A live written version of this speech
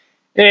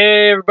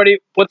Hey everybody,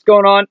 what's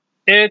going on?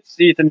 It's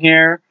Ethan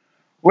here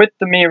with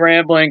the Me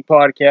Rambling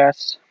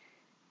podcast.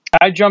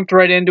 I jumped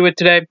right into it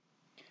today.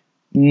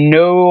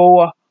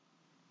 No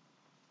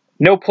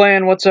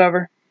plan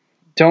whatsoever.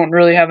 Don't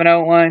really have an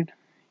outline.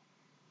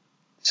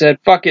 Said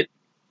fuck it.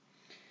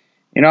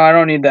 I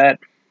don't need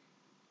that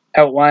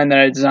outline that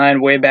I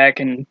designed way back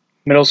in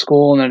middle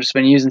school and I've just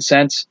been using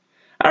since.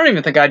 I don't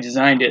even think I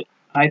designed it.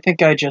 I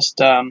think I just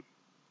one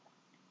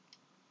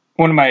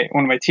of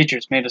my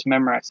teachers made us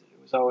memorize it.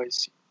 It was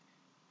always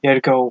you had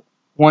to go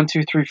 1,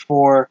 2, 3,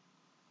 4.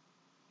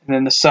 And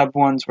then the sub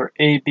ones were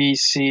A, B,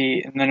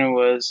 C, and then it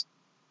was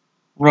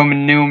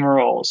Roman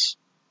numerals.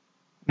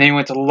 And then you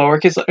went to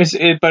lowercase letters.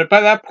 But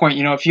by that point,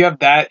 if you have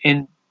that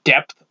in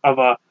depth of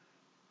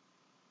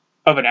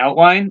an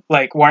outline,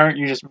 like why aren't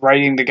you just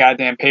writing the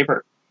goddamn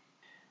paper?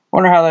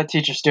 Wonder how that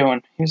teacher's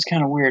doing. He was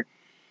kind of weird.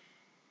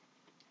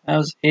 That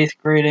was 8th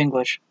grade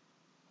English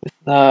with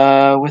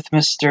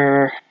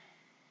Mr.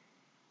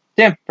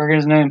 Damn, forget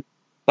his name.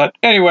 But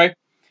anyway,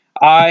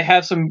 I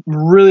have some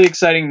really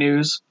exciting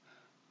news.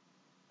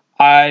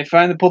 I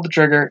finally pulled the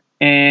trigger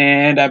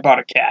and I bought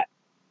a cat.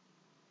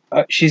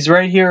 She's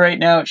right here right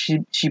now.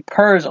 She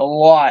purrs a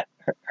lot.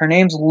 Her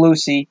name's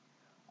Lucy.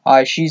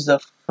 She's the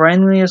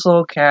friendliest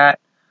little cat.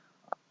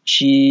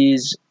 I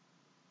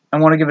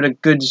want to give it a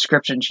good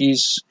description.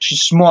 She's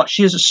small.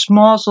 She has the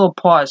smallest little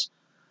paws.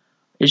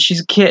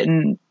 She's a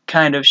kitten,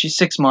 kind of. She's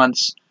 6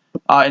 months.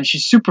 And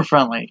she's super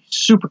friendly,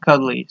 super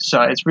cuddly.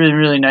 So it's really,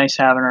 really nice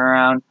having her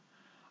around.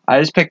 I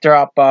just picked her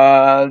up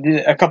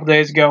a couple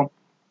days ago.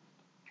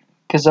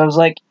 Because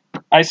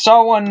I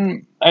saw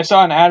an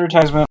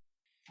advertisement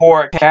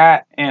for a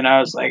cat, and I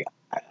was like,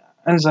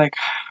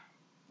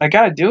 I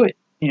gotta do it.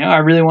 I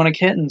really want a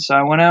kitten, so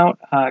I went out.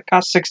 It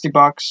cost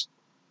 $60.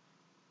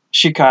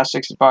 She cost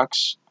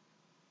 $60.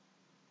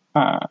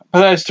 But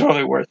that is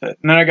totally worth it.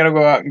 And then I gotta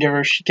go out and get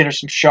her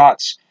some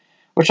shots,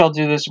 which I'll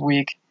do this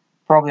week,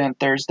 probably on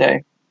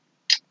Thursday.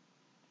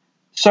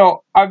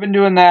 So I've been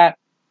doing that.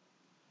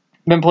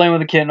 Been playing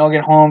with the kitten. I'll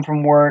get home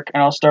from work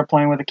and I'll start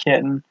playing with the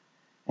kitten.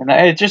 And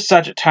it's just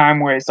such a time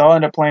waste. I'll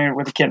end up playing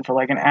with the kitten for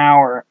like an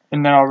hour,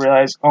 and then I'll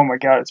realize, oh my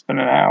god, it's been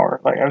an hour.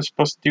 Like I was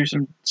supposed to do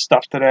some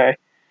stuff today.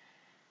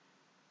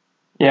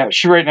 Yeah,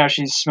 right now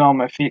she's smelling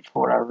my feet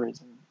for whatever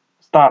reason.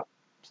 Stop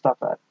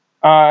that.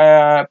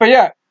 But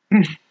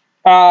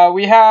yeah,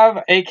 we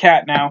have a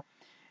cat now,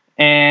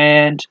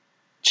 and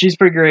she's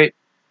pretty great.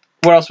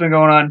 What else has been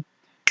going on?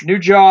 New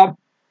job.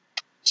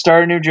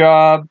 Start a new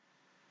job.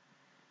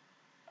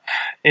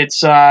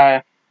 It's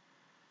job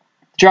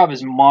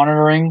is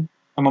monitoring.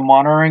 I'm a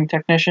monitoring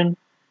technician.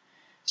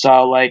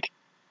 So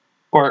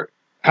or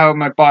how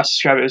my boss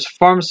described it is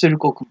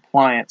pharmaceutical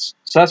compliance.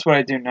 So that's what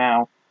I do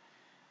now.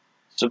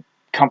 So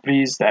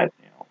companies that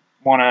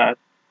want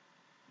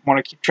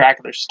to keep track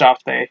of their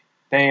stuff, they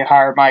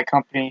hire my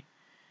company,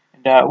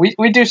 and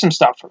we do some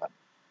stuff for them.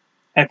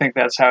 I think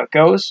that's how it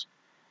goes.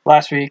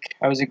 Last week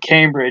I was in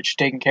Cambridge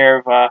taking care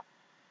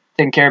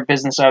of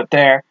business out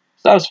there.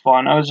 So that was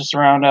fun. I was just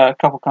around a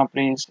couple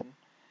companies, and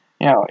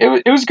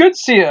it was good to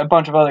see a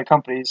bunch of other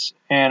companies,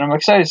 and I'm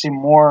excited to see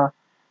more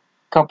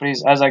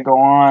companies as I go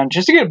on,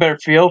 just to get a better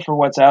feel for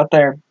what's out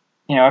there.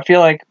 I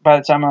feel like by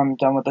the time I'm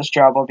done with this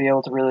job, I'll be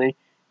able to really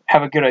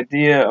have a good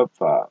idea of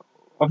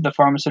the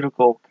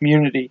pharmaceutical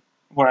community,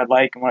 what I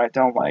like and what I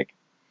don't like.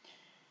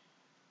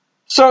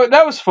 So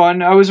that was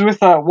fun. I was with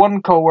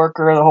one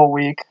coworker the whole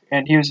week,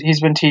 and he's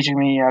been teaching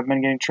me. I've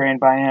been getting trained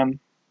by him.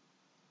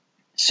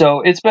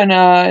 So it's been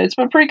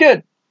pretty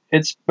good.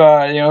 It's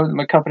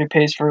my company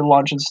pays for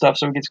lunch and stuff,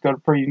 so we get to go to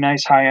pretty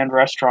nice high end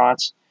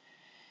restaurants,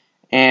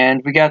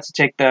 and we got to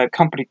take the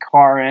company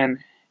car in.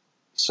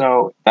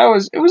 So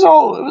it was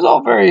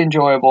all very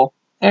enjoyable.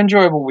 An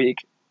enjoyable week.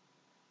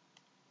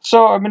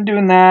 So I've been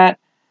doing that.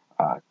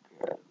 Uh,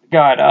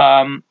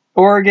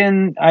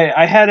 Oregon.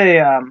 I had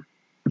I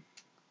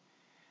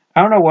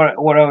don't know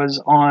what I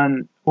was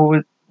on.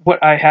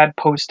 What I had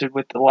posted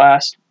with the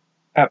last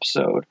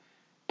episode,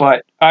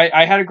 but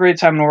I had a great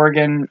time in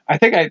Oregon. I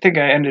think I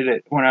ended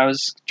it when I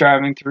was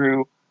driving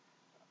through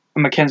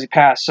Mackenzie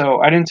Pass.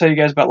 So I didn't tell you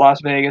guys about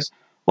Las Vegas.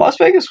 Las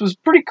Vegas was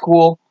pretty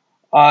cool.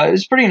 It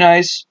was pretty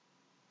nice.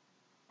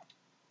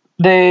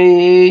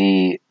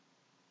 It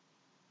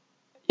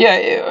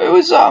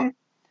was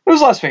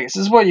Las Vegas.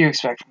 This is what you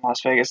expect from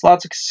Las Vegas.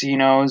 Lots of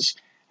casinos.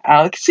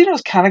 The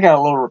casinos kind of got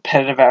a little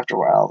repetitive after a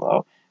while,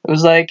 though. It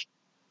was like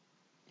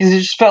it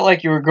just felt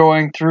like you were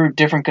going through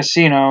different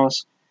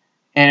casinos,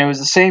 and it was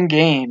the same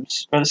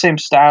games or the same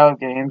style of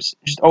games,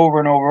 just over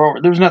and over and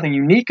over. There was nothing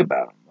unique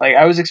about them. Like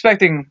I was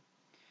expecting,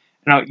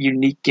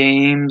 unique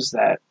games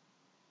that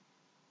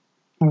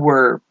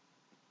were,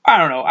 I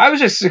don't know. I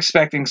was just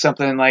expecting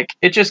something like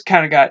it just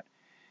kind of got.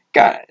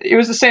 It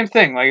was the same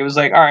thing. Like it was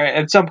like, all right.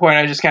 At some point,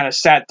 I just kind of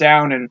sat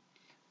down and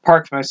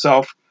parked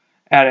myself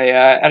at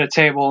a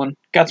table and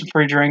got some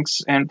free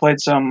drinks and played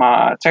some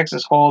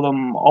Texas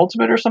Hold'em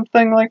Ultimate or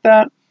something like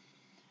that.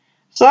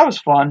 So that was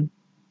fun.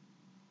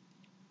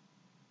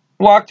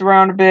 Walked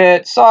around a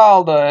bit,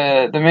 saw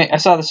I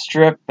saw the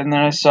strip, and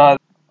then I saw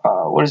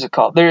what is it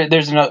called?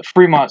 There's another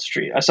Fremont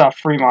Street. I saw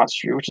Fremont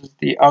Street, which is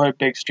the other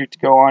big street to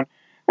go on.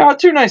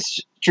 Two nice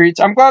streets.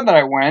 I'm glad that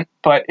I went,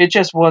 but it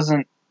just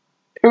wasn't.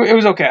 It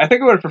was okay. I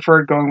think I would have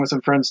preferred going with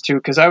some friends too,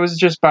 because I was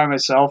just by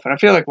myself, and I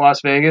feel like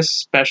Las Vegas,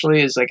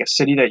 especially, is like a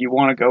city that you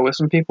want to go with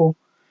some people.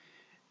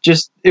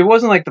 Just it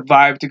wasn't like the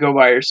vibe to go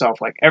by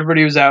yourself. Like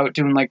everybody was out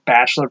doing like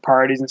bachelor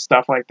parties and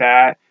stuff like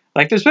that.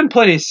 Like there's been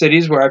plenty of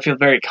cities where I feel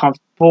very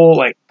comfortable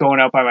like going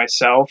out by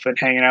myself and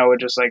hanging out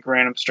with just like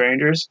random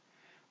strangers.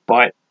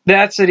 But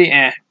that city,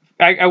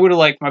 I would have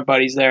liked my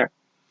buddies there.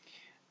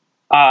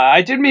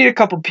 I did meet a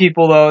couple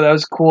people though. That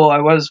was cool. I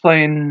was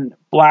playing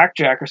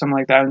blackjack or something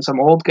like that, and some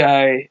old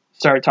guy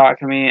started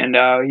talking to me, and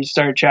he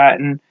started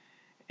chatting,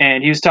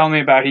 and he was telling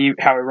me about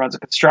how he runs a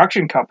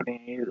construction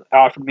company. He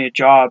offered me a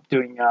job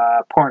doing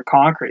pouring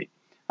concrete.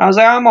 I was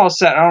like, I'm all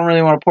set. I don't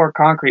really want to pour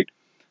concrete,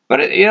 but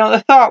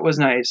the thought was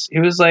nice. He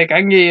was like,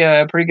 I can get you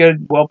a pretty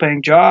good,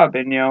 well-paying job,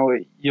 and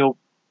you'll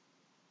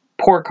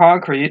pour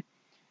concrete,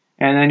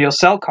 and then you'll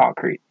sell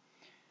concrete,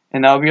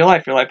 and that'll be your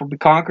life. Your life will be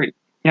concrete.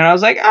 I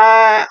was like,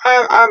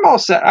 I'm all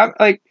set. I'm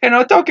like,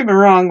 don't get me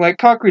wrong, like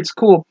concrete's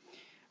cool,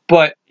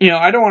 but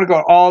I don't want to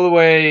go all the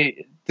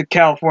way to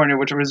California,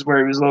 which was where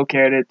he was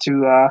located,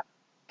 to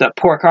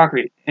pour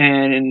concrete.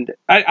 And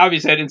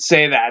obviously I didn't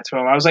say that to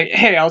him. I was like,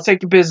 hey, I'll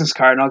take your business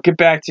card and I'll get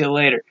back to you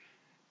later,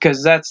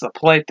 because that's the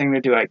polite thing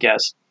to do, I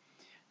guess.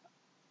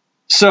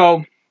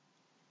 So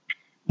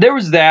there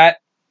was that.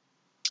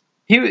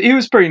 He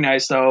was pretty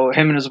nice though.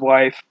 Him and his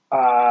wife,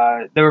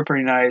 they were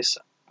pretty nice.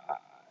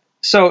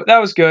 So that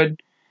was good.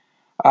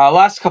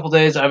 Last couple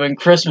days I've been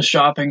Christmas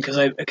shopping because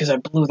I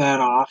blew that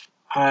off.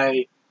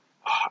 I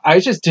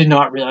just did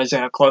not realize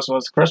how close it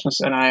was to Christmas,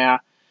 and I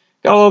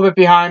got a little bit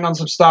behind on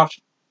some stuff.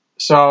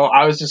 So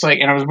I was just like,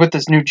 and I was with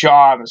this new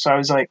job, so I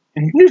was like,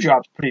 and new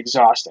job's pretty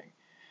exhausting.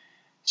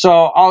 So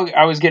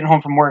I was getting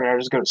home from work and I would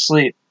just go to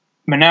sleep.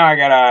 But now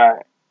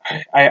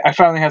I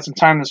finally had some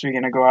time this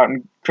weekend to go out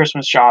and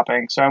Christmas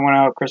shopping. So I went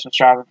out Christmas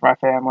shopping for my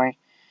family,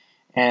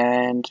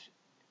 and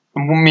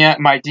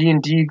my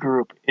D&D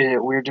group,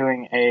 we're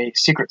doing a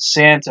Secret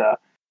Santa.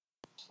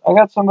 I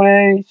got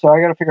somebody, so I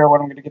got to figure out what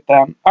I'm going to get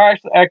them. Or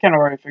actually, I kind of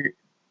already figured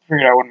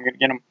out what I'm going to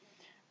get them,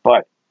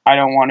 but I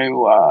don't want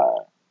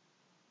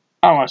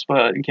to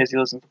spoil it in case he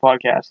listens to the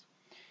podcast.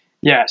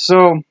 Yeah,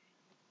 so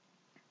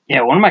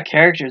one of my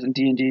characters in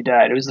D&D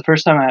died. It was the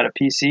first time I had a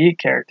PC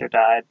character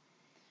died,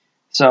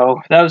 so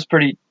that was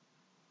pretty.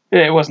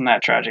 It wasn't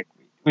that tragic.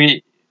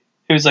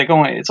 It's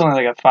only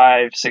like a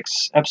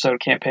 5-6 episode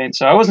campaign,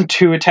 so I wasn't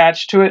too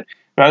attached to it.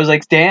 But I was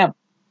like, damn,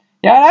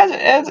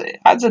 yeah,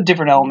 that's a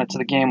different element to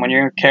the game when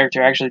your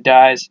character actually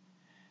dies.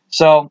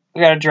 So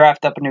we got to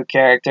draft up a new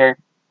character.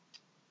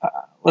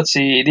 Let's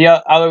see. The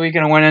other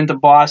weekend I went into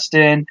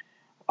Boston,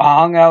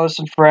 hung out with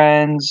some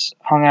friends,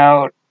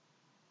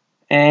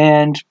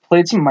 and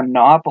played some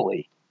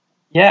Monopoly.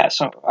 Yeah,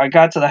 so I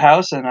got to the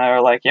house and they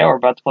were like, yeah, we're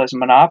about to play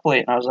some Monopoly.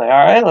 And I was like,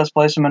 all right, let's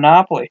play some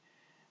Monopoly.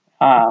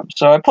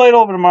 So I played a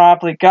little bit of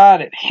Monopoly,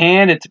 got it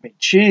handed to me.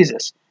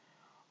 Jesus.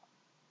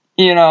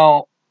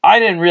 I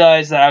didn't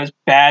realize that I was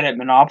bad at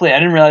Monopoly. I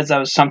didn't realize that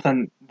was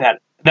something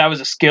that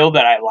was a skill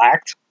that I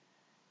lacked.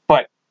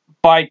 But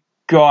by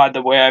God,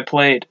 the way I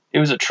played, it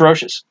was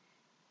atrocious.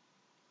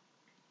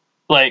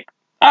 Like,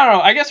 I don't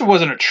know, I guess it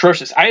wasn't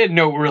atrocious. I had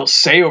no real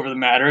say over the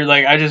matter.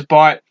 Like, I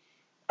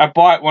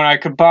bought when I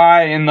could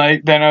buy, and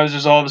like then I was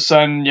just all of a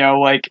sudden,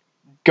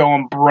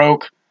 going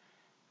broke.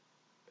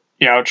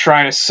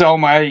 Trying to sell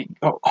my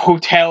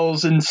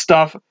hotels and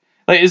stuff.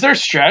 Like, is there a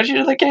strategy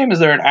to the game? Is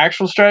there an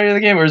actual strategy to the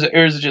game, or is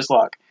it just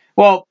luck?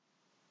 Well,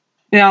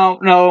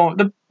 no.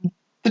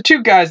 The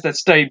two guys that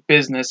studied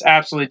business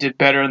absolutely did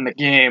better in the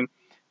game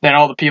than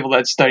all the people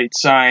that studied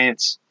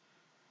science.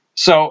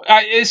 So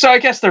I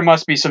guess there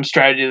must be some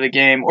strategy to the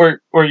game,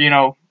 or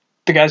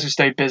the guys who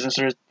studied business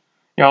are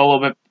a little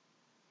bit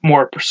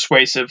more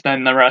persuasive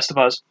than the rest of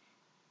us.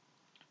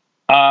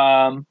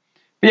 But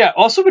yeah,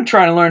 also been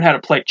trying to learn how to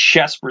play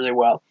chess really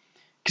well,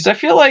 because I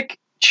feel like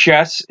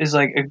chess is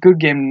like a good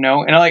game to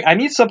know, and I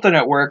need something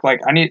at work. Like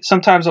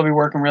sometimes I'll be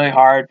working really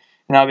hard,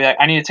 and I'll be like,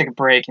 I need to take a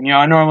break, and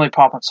I normally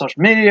pop on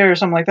social media or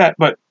something like that.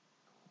 But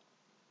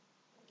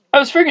I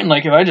was figuring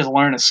like if I just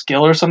learn a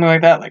skill or something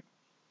like that, like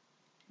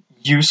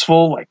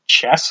useful, like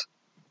chess,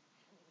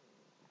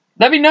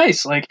 that'd be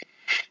nice. Like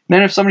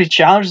then if somebody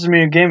challenges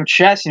me in a game of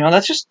chess,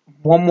 that's just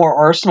one more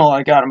arsenal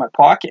I got in my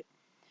pocket.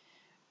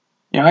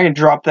 I can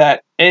drop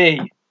that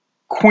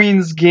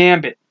Queen's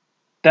Gambit.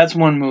 That's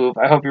one move.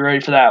 I hope you're ready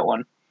for that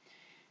one.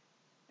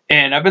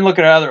 And I've been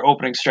looking at other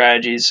opening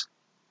strategies,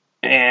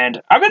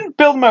 and I've been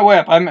building my way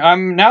up.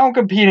 I'm now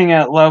competing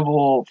at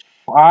level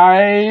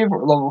 5 or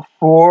level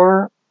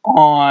 4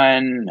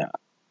 on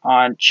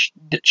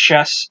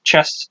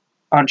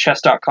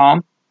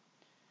chess.com,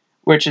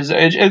 which is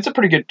it's a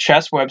pretty good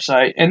chess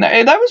website, and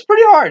that was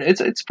pretty hard.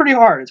 It's pretty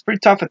hard. It's pretty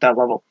tough at that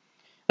level.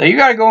 Like, you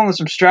got to go in with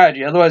some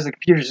strategy, otherwise the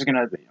computer's just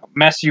gonna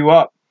mess you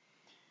up.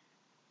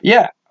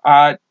 Yeah.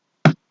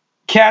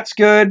 Cat's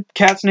good.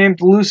 Cat's named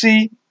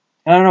Lucy.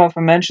 I don't know if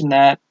I mentioned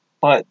that.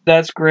 but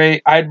that's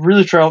great. I had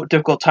really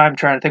difficult time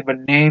trying to think of a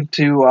name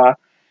to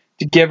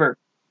give her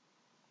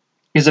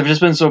because I've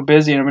just been so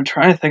busy and I've been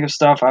trying to think of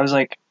stuff. I was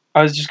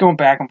just going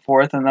back and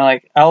forth, and then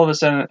like all of a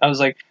sudden I was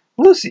like,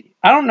 Lucy.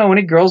 I don't know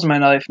any girls in my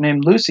life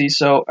named Lucy,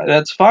 so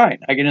that's fine.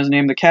 I can just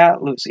name the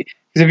cat Lucy.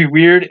 Because it'd be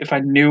weird if I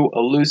knew a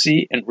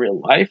Lucy in real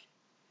life,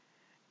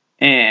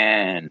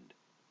 and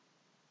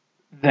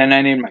then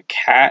I named my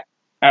cat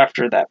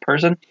after that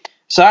person.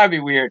 So that'd be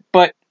weird.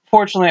 But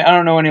fortunately, I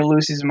don't know any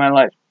Lucys in my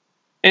life.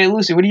 Hey,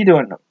 Lucy, what are you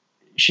doing?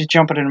 She's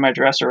jumping into my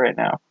dresser right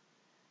now.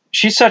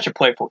 She's such a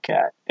playful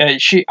cat. I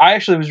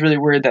actually was really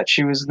worried that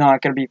she was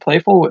not going to be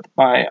playful with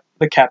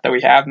the cat that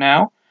we have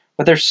now,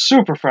 but they're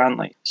super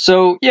friendly.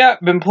 So yeah,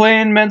 been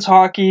playing men's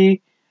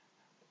hockey.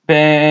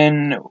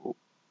 Yeah,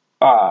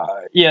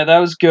 that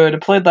was good. I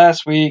played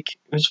last week.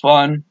 It was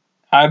fun.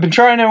 I've been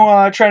trying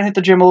to hit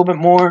the gym a little bit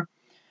more,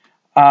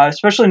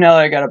 especially now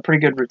that I got a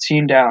pretty good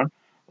routine down.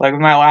 Like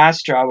with my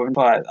last job,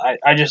 but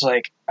I just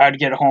like I'd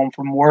get home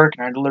from work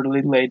and I'd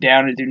literally lay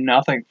down and do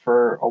nothing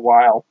for a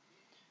while.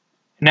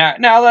 Now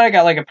that I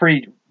got like a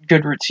pretty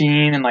good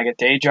routine and like a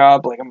day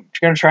job, like I'm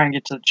gonna try and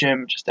get to the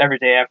gym just every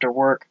day after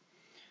work.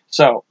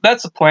 So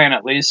that's the plan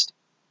at least.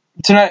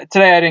 Today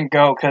I didn't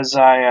go because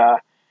I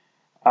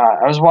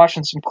was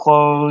washing some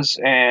clothes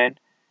and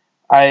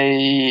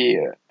I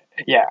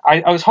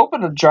was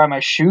hoping to dry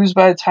my shoes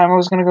by the time I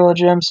was gonna go to the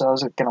gym, so I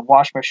was gonna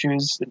wash my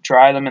shoes and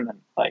dry them, and then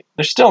like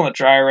they're still in the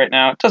dryer right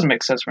now. It doesn't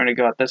make sense for me to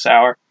go at this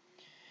hour.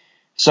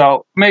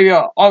 So maybe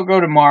I'll go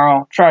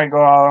tomorrow. Try and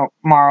go out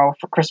tomorrow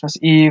for Christmas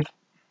Eve.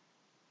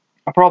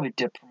 I'll probably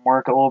dip from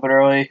work a little bit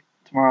early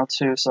tomorrow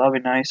too, so that'll be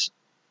nice.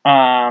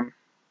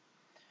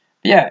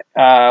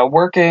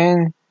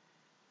 Working,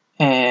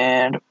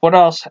 and what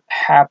else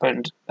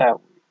happened that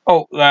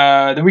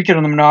the weekend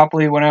of the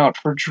Monopoly, went out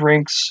for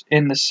drinks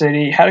in the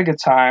city, had a good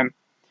time,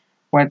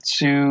 went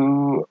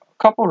to a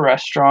couple of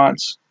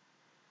restaurants.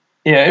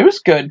 Yeah, it was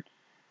good.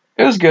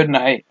 It was a good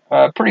night.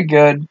 Pretty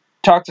good.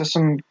 Talked to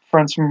some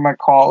friends from my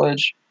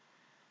college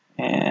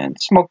and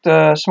smoked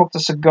a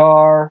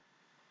cigar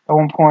at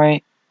one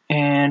point,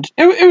 and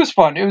it was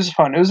fun. It was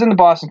fun. It was in the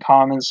Boston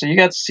Commons, so you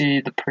got to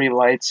see the pretty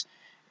lights,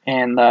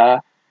 and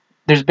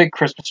there's a big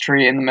Christmas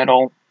tree in the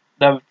middle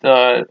of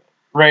the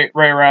right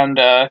around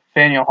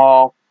Faneuil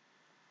Hall,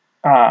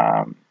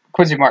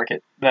 Quincy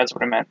Market. That's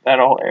what I meant. That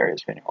whole area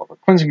is Faneuil Hall,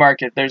 but Quincy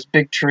Market. There's a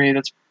big tree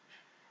that's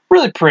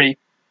really pretty.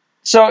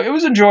 So it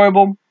was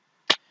enjoyable.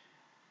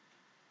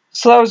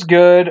 So that was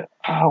good.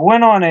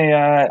 Went on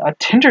a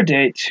Tinder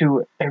date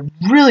to a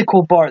really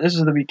cool bar. This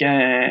is the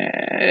weekend.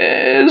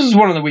 This is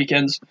one of the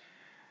weekends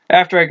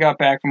after I got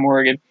back from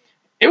Oregon.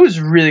 It was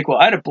really cool.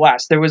 I had a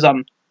blast.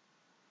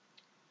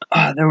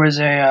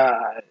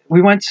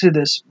 We went to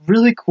this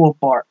really cool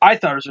bar. I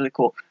thought it was really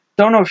cool.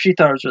 Don't know if she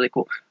thought it was really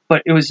cool,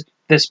 but it was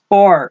this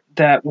bar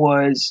that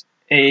was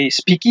a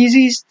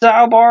speakeasy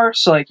style bar.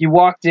 So like you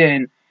walked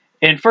in,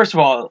 and first of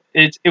all,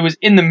 it was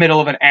in the middle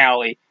of an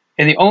alley,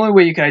 and the only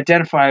way you could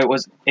identify it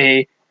was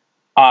a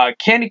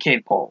candy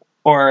cane pole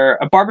or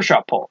a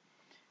barbershop pole.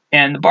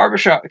 And the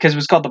barbershop, because it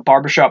was called the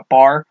barbershop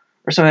bar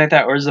or something like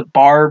that, or is the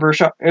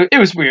barbershop? It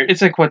was weird.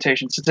 It's in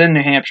quotations. It's in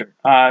New Hampshire.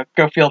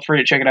 Go feel free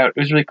to check it out. It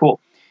was really cool.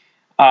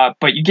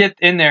 But you get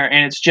in there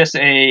and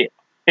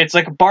it's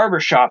like a barber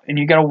shop, and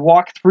you got to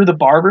walk through the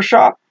barber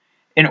shop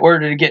in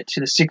order to get to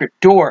the secret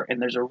door,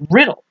 and there's a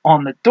riddle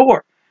on the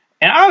door.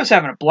 And I was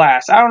having a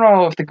blast. I don't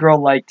know if the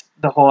girl liked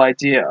the whole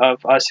idea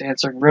of us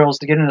answering riddles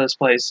to get into this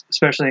place,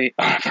 especially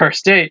on a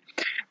first date.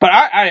 But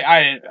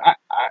I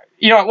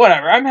you know,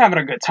 whatever. I'm having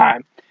a good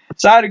time.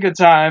 So I had a good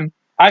time.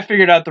 I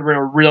figured out the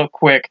riddle real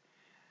quick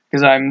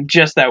because I'm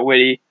just that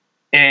witty.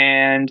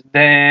 And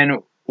then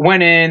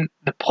went in.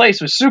 The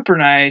place was super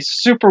nice,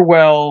 super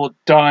well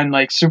done,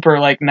 like super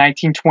like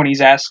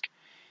 1920s-esque.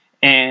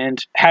 And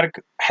had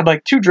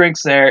like 2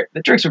 drinks there.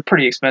 The drinks were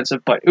pretty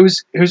expensive, but it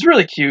was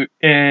really cute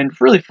and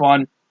really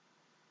fun.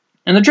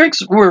 And the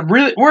drinks were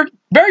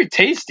very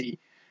tasty.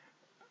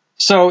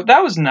 So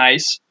that was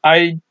nice.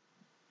 I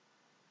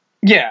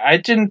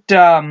didn't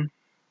mind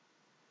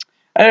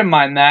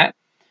that.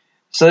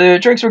 So the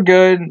drinks were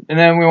good, and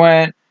then we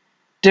went,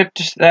 dipped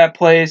to that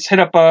place, hit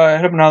up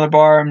another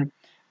bar, and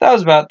that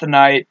was about the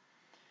night.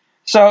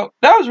 So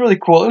that was really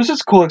cool. It was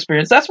just a cool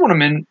experience. That's what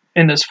I'm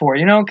in this for,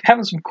 you know,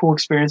 having some cool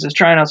experiences,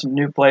 trying out some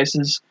new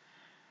places.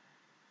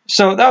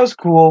 So that was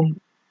cool.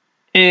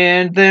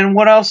 And then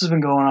what else has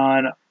been going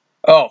on?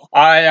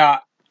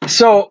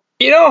 So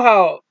you know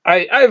how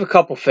I have a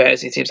couple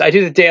fantasy teams. I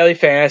do the daily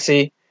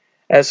fantasy,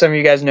 as some of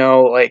you guys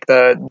know, like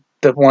the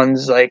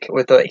ones like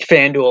with the, like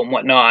FanDuel and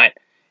whatnot.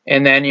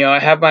 And then, you know, I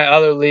have my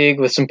other league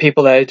with some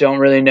people that I don't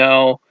really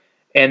know.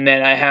 And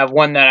then I have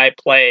one that I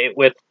play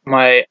with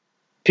my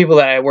people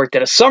that I worked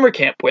at a summer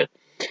camp with.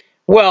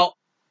 Well,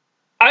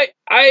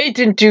 I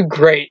didn't do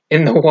great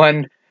in the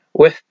one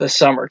with the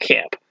summer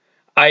camp.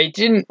 I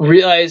didn't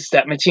realize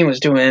that my team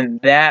was doing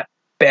that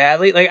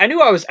badly. Like, I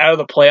knew I was out of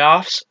the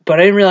playoffs, but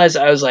I didn't realize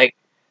I was like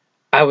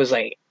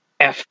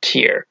F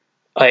tier.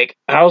 Like,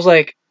 I was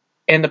like,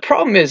 and the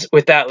problem is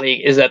with that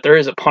league is that there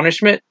is a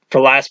punishment for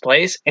last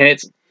place, and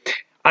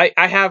I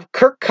have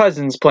Kirk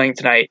Cousins playing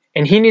tonight,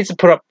 and he needs to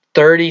put up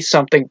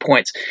 30-something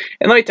points.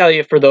 And let me tell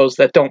you, for those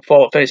that don't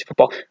follow fantasy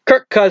football,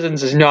 Kirk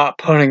Cousins is not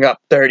putting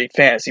up 30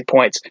 fantasy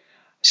points.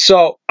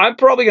 So I'm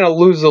probably going to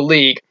lose the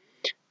league.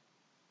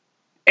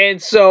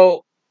 And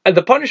so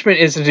the punishment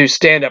is to do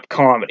stand-up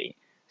comedy.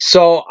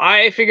 So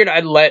I figured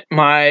I'd let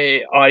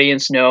my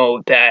audience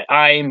know that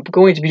I'm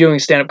going to be doing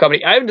stand-up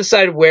comedy. I haven't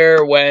decided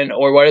where, when,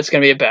 or what it's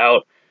going to be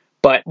about.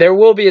 But there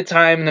will be a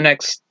time in the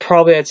next,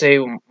 probably I'd say,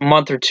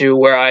 month or two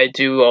where I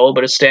do a little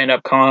bit of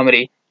stand-up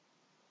comedy.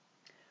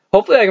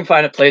 Hopefully I can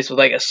find a place with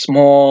like a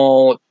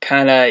small,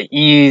 kind of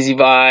easy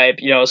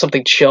vibe,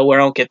 something chill where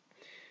I don't get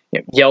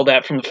yelled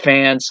at from the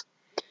fans.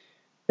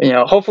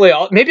 Hopefully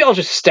maybe I'll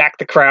just stack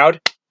the crowd.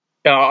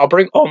 I'll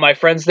bring all my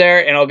friends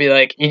there, and I'll be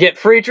like, you get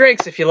free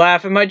drinks if you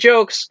laugh at my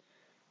jokes.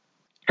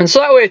 And so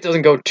that way it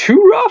doesn't go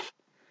too rough.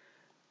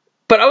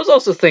 But I was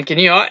also thinking,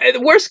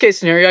 the worst case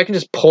scenario, I can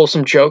just pull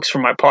some jokes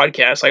from my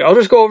podcast. Like, I'll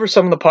just go over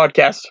some of the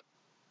podcasts.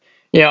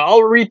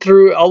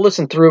 I'll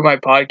listen through my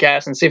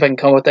podcast and see if I can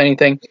come up with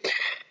anything.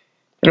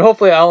 And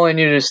hopefully I'll only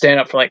need to stand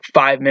up for like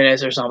 5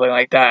 minutes or something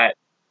like that.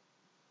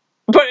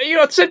 But,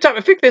 at the same time,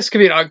 I think this could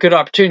be a good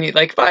opportunity.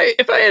 Like,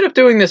 if I end up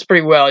doing this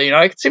pretty well,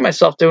 I could see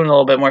myself doing a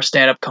little bit more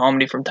stand-up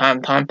comedy from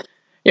time to time.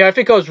 If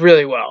it goes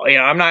really well, I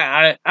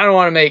don't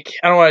want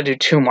to do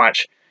too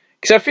much.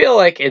 Because I feel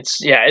like it's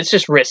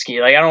just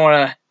risky. Like, I don't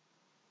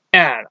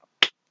know.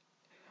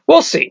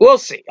 We'll see.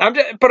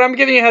 But I'm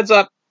giving you a heads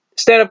up.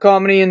 Stand-up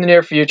comedy in the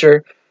near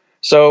future.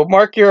 So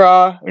mark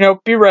your,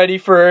 be ready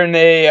for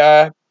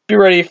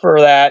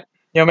that.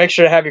 Make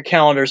sure to have your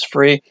calendars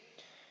free.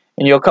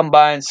 And you'll come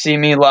by and see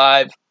me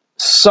live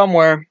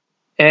somewhere.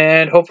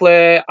 And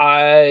hopefully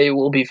I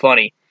will be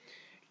funny.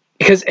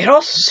 Because it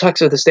also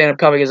sucks with the stand-up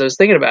comedy because I was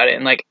thinking about it.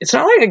 And, like, it's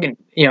not like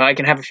I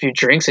can have a few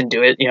drinks and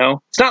do it,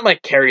 It's not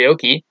like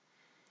karaoke.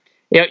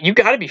 You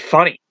got to be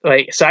funny.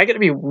 Like, so I got to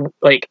be,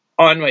 like,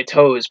 on my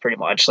toes pretty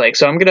much. Like,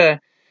 so I'm going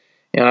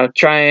to,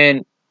 try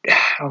and,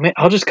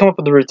 I'll just come up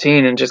with a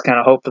routine and just kind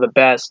of hope for the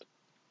best.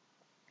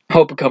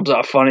 Hope it comes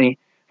off funny.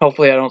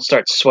 Hopefully I don't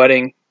start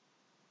sweating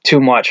too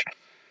much.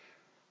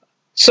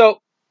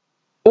 So,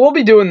 we'll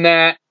be doing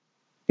that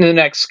in the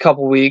next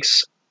couple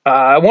weeks.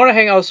 I want to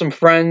hang out with some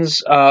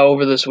friends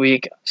over this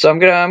week, so I'm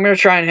gonna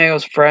try and hang out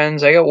with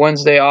friends. I got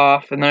Wednesday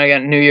off, and then I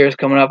got New Year's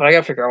coming up, and I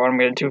gotta figure out what I'm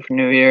gonna do for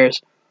New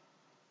Year's.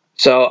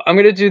 So I'm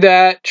gonna do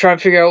that. Try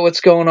and figure out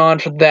what's going on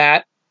for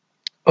that.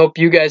 Hope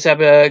you guys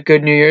have a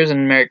good New Year's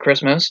and Merry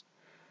Christmas.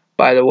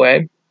 By the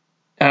way,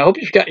 I hope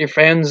you've got your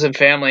friends and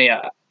family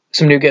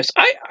some new gifts.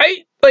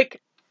 I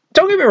like.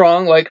 Don't get me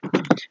wrong. Like,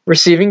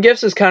 receiving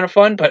gifts is kind of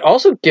fun, but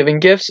also giving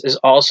gifts is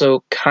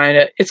also kind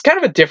of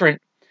a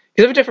different.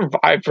 You have a different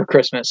vibe for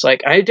Christmas.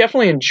 Like, I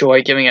definitely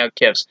enjoy giving out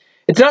gifts.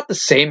 It's not the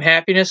same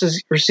happiness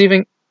as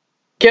receiving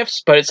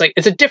gifts, but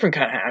it's a different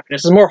kind of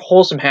happiness. It's a more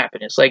wholesome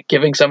happiness, like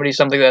giving somebody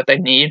something that they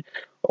need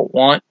or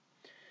want.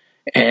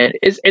 And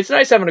it's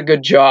nice having a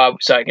good job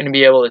so I can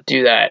be able to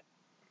do that.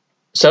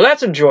 So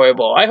that's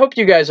enjoyable. I hope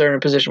you guys are in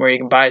a position where you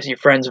can buy your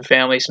friends and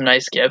family some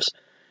nice gifts.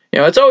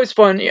 It's always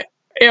fun.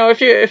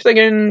 If you're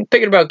thinking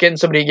about getting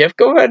somebody a gift,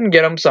 go ahead and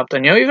get them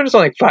something. Even if it's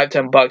only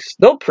 $5-10,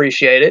 they'll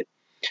appreciate it.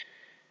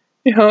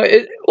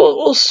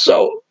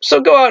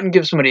 So go out and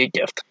give somebody a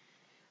gift.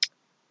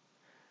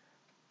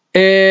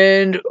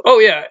 And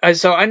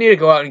so I need to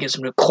go out and get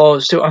some new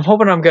clothes too. I'm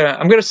hoping I'm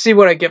gonna see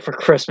what I get for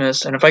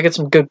Christmas, and if I get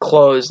some good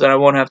clothes, then I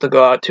won't have to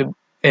go out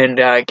and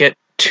get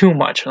too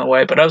much in the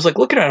way. But I was like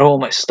looking at all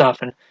my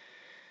stuff, and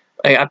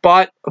I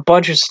bought a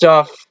bunch of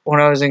stuff when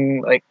I was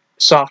in like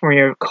sophomore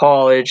year of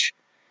college,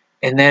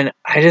 and then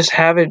I just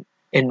haven't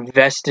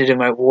invested in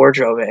my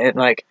wardrobe. And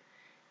like,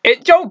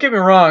 don't get me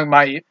wrong,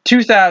 my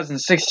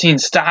 2016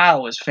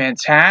 style was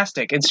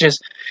fantastic. It's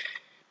just,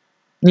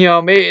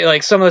 maybe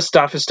like some of the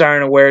stuff is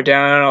starting to wear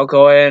down. I'll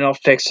go in, I'll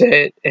fix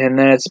it, and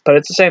then but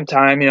at the same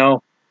time,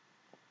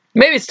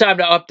 maybe it's time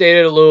to update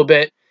it a little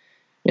bit.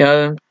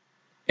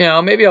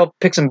 Maybe I'll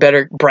pick some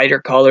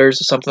brighter colors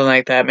or something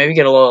like that. Maybe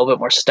get a little bit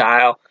more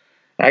style.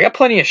 I got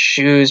plenty of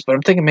shoes, but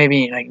I'm thinking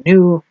maybe like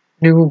new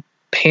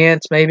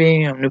pants,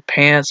 maybe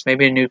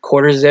a new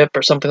quarter zip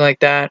or something like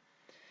that.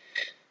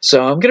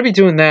 So I'm going to be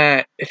doing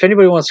that. If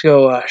anybody wants to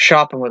go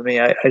shopping with me,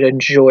 I'd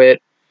enjoy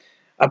it.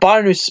 I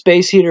bought a new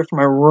space heater for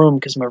my room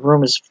because my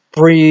room is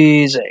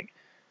freezing.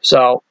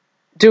 So,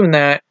 doing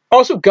that.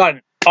 Also got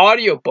an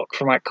audiobook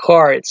for my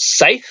car. It's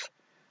Scythe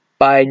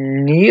by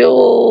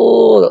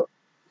Neil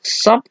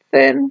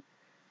something.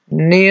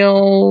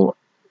 Neil,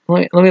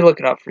 let me look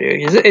it up for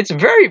you. It's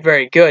very,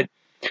 very good.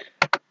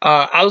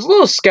 I was a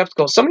little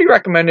skeptical. Somebody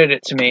recommended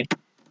it to me.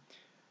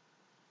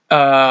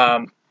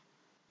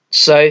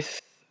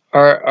 Scythe,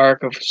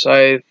 Arc of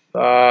Scythe,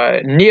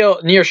 Neil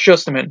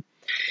Schusterman.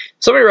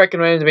 Somebody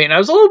recommended it to me, and I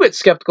was a little bit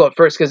skeptical at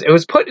first because it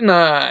was put in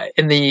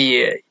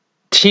the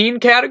teen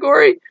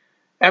category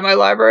at my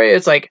library.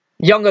 It's like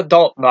young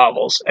adult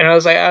novels, and I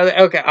was like,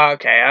 okay,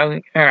 all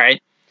right.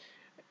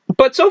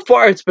 But so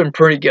far, it's been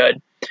pretty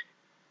good.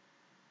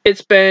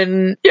 It's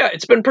been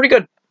pretty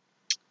good,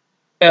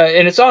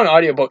 and it's on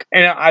audiobook.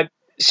 And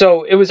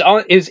So it was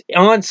on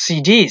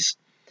CDs,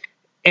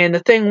 and the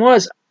thing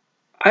was,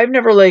 I've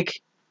never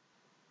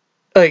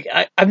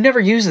I've never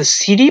used the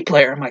CD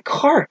player in my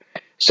car.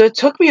 So it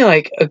took me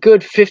like a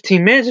good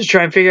 15 minutes to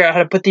try and figure out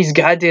how to put these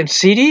goddamn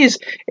CDs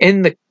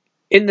in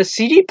the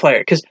CD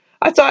player. Because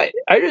I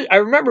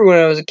remember when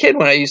I was a kid,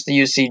 when I used to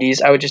use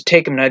CDs, I would just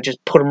take them and I'd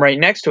just put them right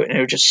next to it and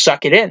it would just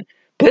suck it in.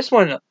 But this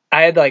one,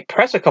 I had to like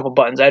press a couple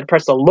buttons. I had to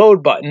press the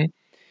load button,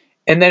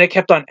 and then it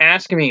kept on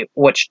asking me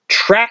which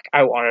track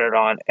I wanted it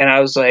on. And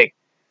I was like,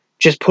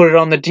 just put it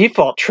on the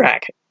default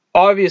track.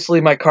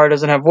 Obviously, my car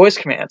doesn't have voice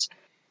commands.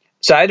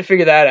 So I had to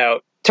figure that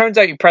out. Turns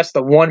out you press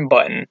the one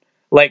button,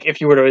 like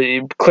if you were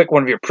to click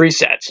one of your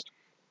presets.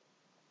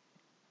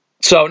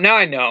 So now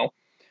I know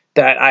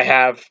that I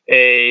have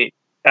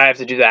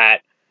to do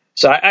that.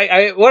 So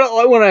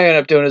what I end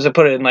up doing is I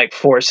put it in like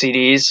 4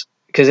 CDs,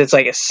 because it's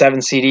like a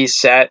 7 CD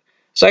set.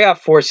 So I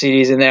got 4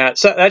 CDs in there.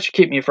 So that should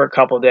keep me for a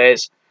couple of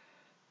days.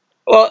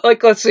 Well,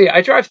 like, let's see,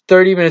 I drive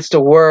 30 minutes to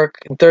work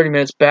and 30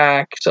 minutes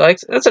back. So like,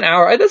 that's an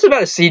hour. That's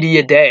about a CD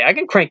a day. I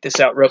can crank this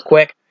out real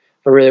quick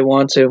if I really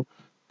want to.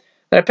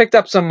 And I picked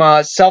up some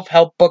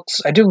self-help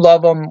books. I do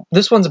love them.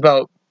 This one's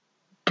about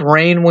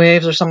brain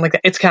waves or something like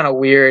that. It's kind of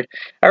weird.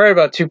 I read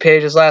about 2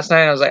 pages last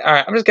night, and I was like, all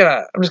right, I'm just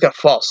gonna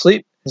fall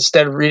asleep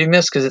instead of reading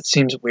this, because it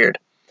seems weird.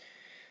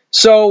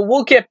 So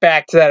we'll get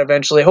back to that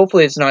eventually.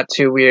 Hopefully it's not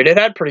too weird. It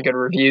had pretty good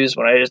reviews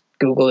when I just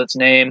Googled its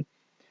name.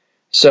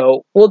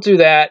 So we'll do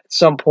that at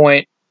some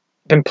point.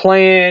 Been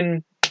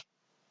playing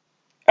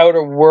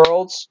Outer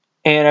Worlds,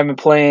 and I've been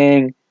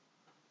playing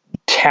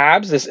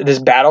Tabs, this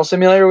battle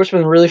simulator, which has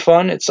been really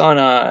fun. It's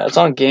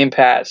on Game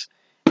Pass,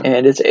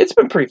 and it's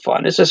been pretty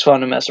fun. It's just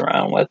fun to mess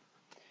around with.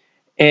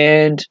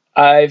 And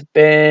I've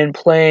been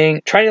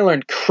trying to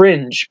learn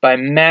Cringe by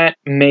Matt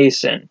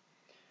Mason.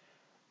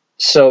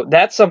 So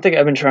that's something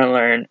I've been trying to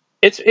learn.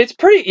 It's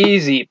pretty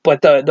easy,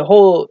 but the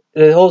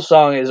whole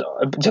song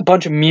it's a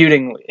bunch of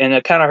muting, and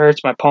it kind of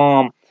hurts my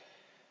palm.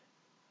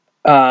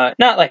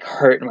 Not like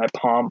hurting my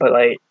palm, but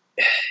like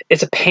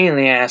it's a pain in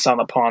the ass on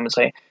the palm. It's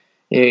like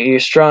you're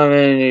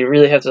strumming, and you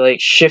really have to like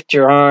shift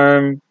your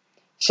arm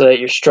so that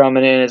you're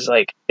strumming in. It's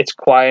like it's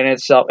quiet in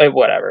itself.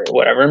 Whatever.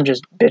 I'm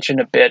just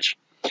bitching a bitch.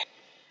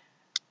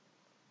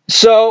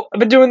 So I've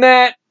been doing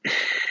that,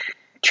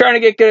 trying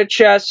to get good at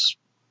chess.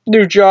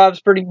 New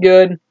job's pretty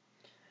good.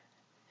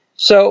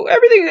 So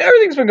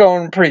everything's been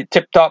going pretty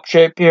tip-top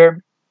shape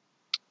here.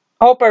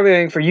 I hope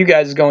everything for you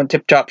guys is going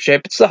tip-top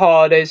shape. It's the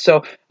holidays,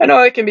 so I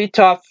know it can be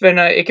tough, and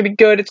it can be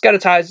good. It's got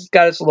its highs, it's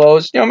got its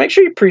lows. Make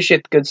sure you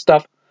appreciate the good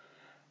stuff.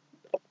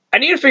 I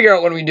need to figure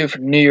out what we do for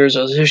New Year's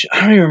resolution.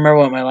 I don't even remember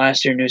what my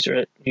last year New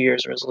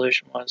Year's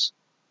resolution was.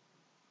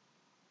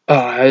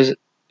 I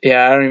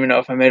don't even know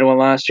if I made one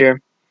last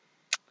year.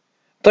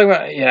 I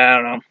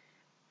don't know.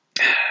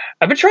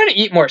 I've been trying to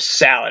eat more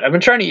salad. I've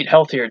been trying to eat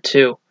healthier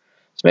too.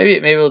 So maybe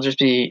it'll just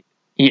be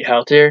eat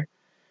healthier.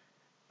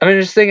 I mean,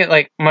 just thinking,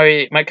 like,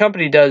 my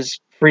company does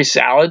free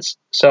salads,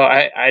 so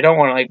I don't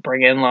want to like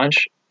bring in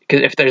lunch,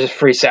 because if there's a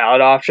free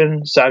salad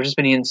option. So I've just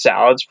been eating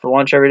salads for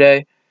lunch every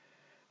day,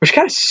 which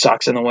kind of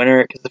sucks in the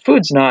winter, because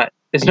the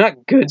it's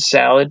not good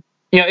salad.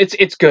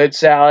 It's good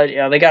salad.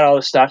 They got all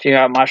the stuff. You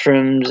got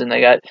mushrooms, and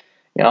they got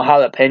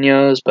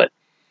jalapenos, but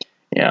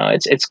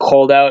it's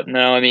cold out, and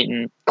now I'm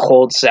eating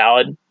cold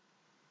salad.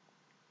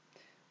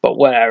 But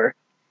whatever,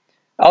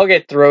 I'll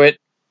get through it.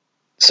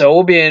 So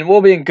we'll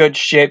be in good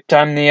shape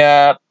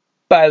by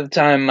the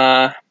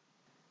time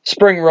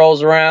spring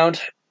rolls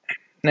around.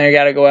 And I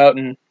gotta go out,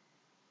 and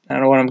I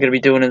don't know what I'm gonna be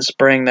doing in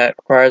spring that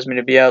requires me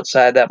to be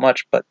outside that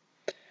much, but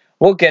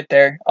we'll get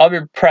there. I'll be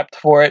prepped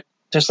for it,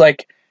 just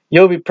like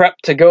you'll be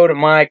prepped to go to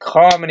my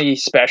comedy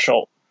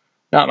special.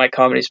 Not my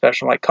comedy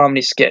special, my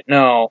comedy skit.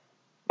 No,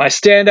 my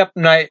stand-up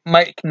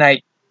mic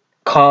night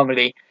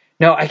comedy.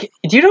 No,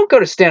 you don't go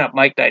to stand-up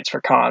mic nights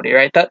for comedy,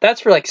 right? That's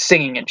for like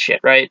singing and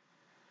shit, right?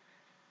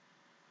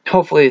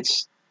 Hopefully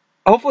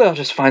I'll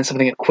just find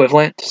something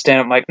equivalent to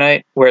stand-up mic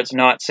night where it's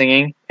not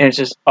singing and it's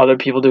just other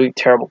people doing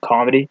terrible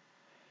comedy.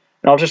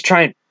 And I'll just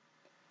try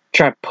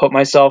and put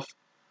myself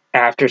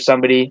after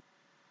somebody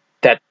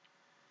that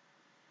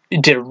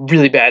did a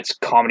really bad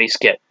comedy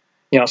skit.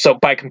 So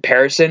by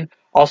comparison,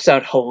 I'll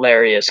sound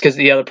hilarious because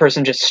the other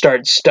person just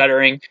started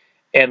stuttering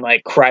and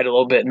like cried a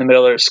little bit in the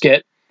middle of their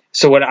skit.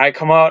 So when I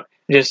come out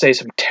and just say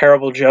some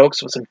terrible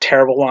jokes with some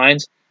terrible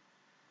lines,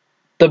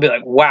 they'll be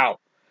like, wow,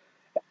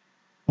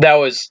 that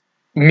was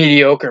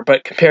mediocre,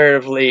 but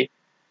comparatively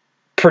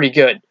pretty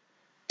good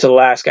to the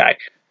last guy.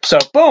 So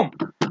boom,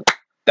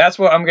 that's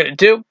what I'm gonna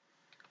do.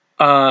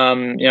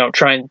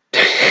 Try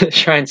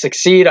and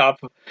succeed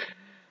off of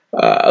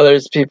other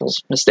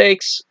people's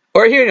mistakes.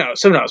 Or who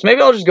knows?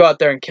 Maybe I'll just go out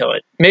there and kill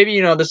it. Maybe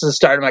this is the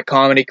start of my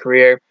comedy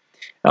career.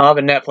 I'll have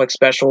a Netflix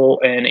special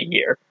in a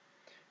year.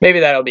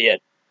 Maybe that'll be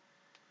it.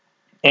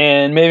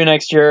 And maybe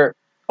next year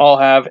I'll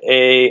have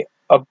a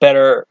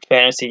better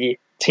fantasy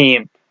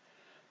team.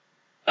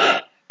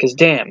 Because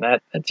damn,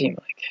 that team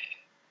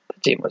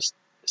was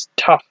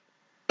tough.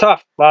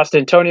 Lost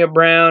Antonio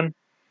Brown.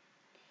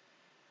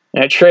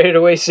 And I traded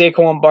away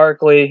Saquon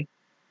Barkley.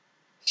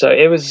 So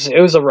it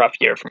was a rough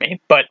year for me,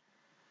 but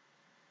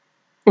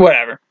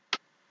whatever.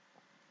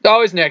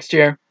 Always next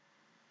year.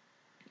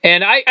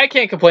 And I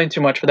can't complain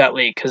too much for that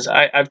league because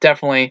I've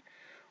definitely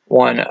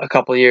won a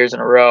couple years in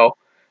a row.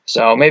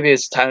 So maybe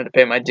it's time to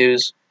pay my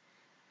dues.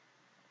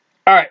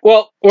 All right.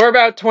 Well, we're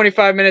about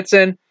 25 minutes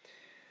in,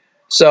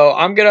 so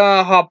I'm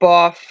gonna hop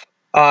off.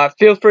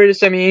 Feel free to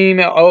send me an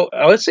email. Oh,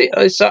 let's see.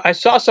 I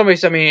saw somebody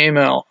send me an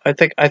email. I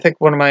think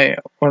one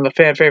of the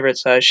fan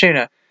favorites,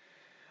 Shayna.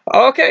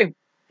 Okay.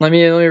 Let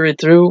me read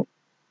through.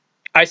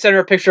 I sent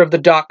her a picture of the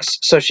ducks,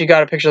 so she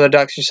got a picture of the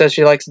ducks. She says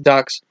she likes the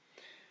ducks.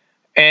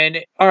 And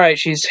all right,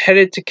 she's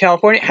headed to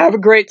California. Have a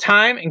great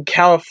time in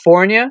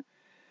California.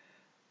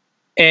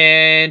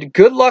 And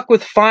good luck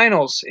with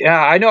finals. Yeah,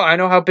 I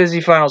know how busy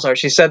finals are.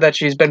 She said that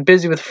she's been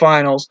busy with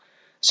finals.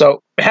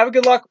 So have a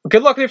good luck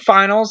with your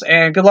finals,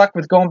 and good luck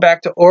with going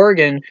back to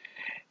Oregon,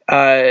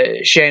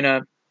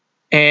 Shayna.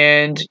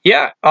 And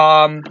yeah,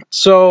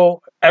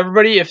 so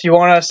everybody, if you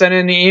want to send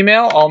in an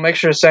email, I'll make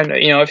sure to send,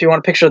 if you want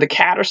a picture of the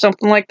cat or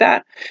something like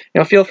that,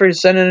 feel free to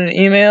send in an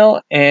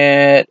email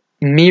at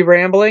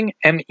merambling,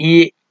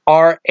 merambling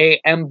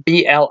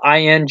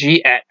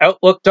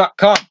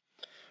 @outlook.com.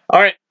 All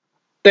right.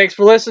 Thanks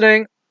for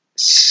listening.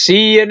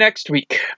 See you next week.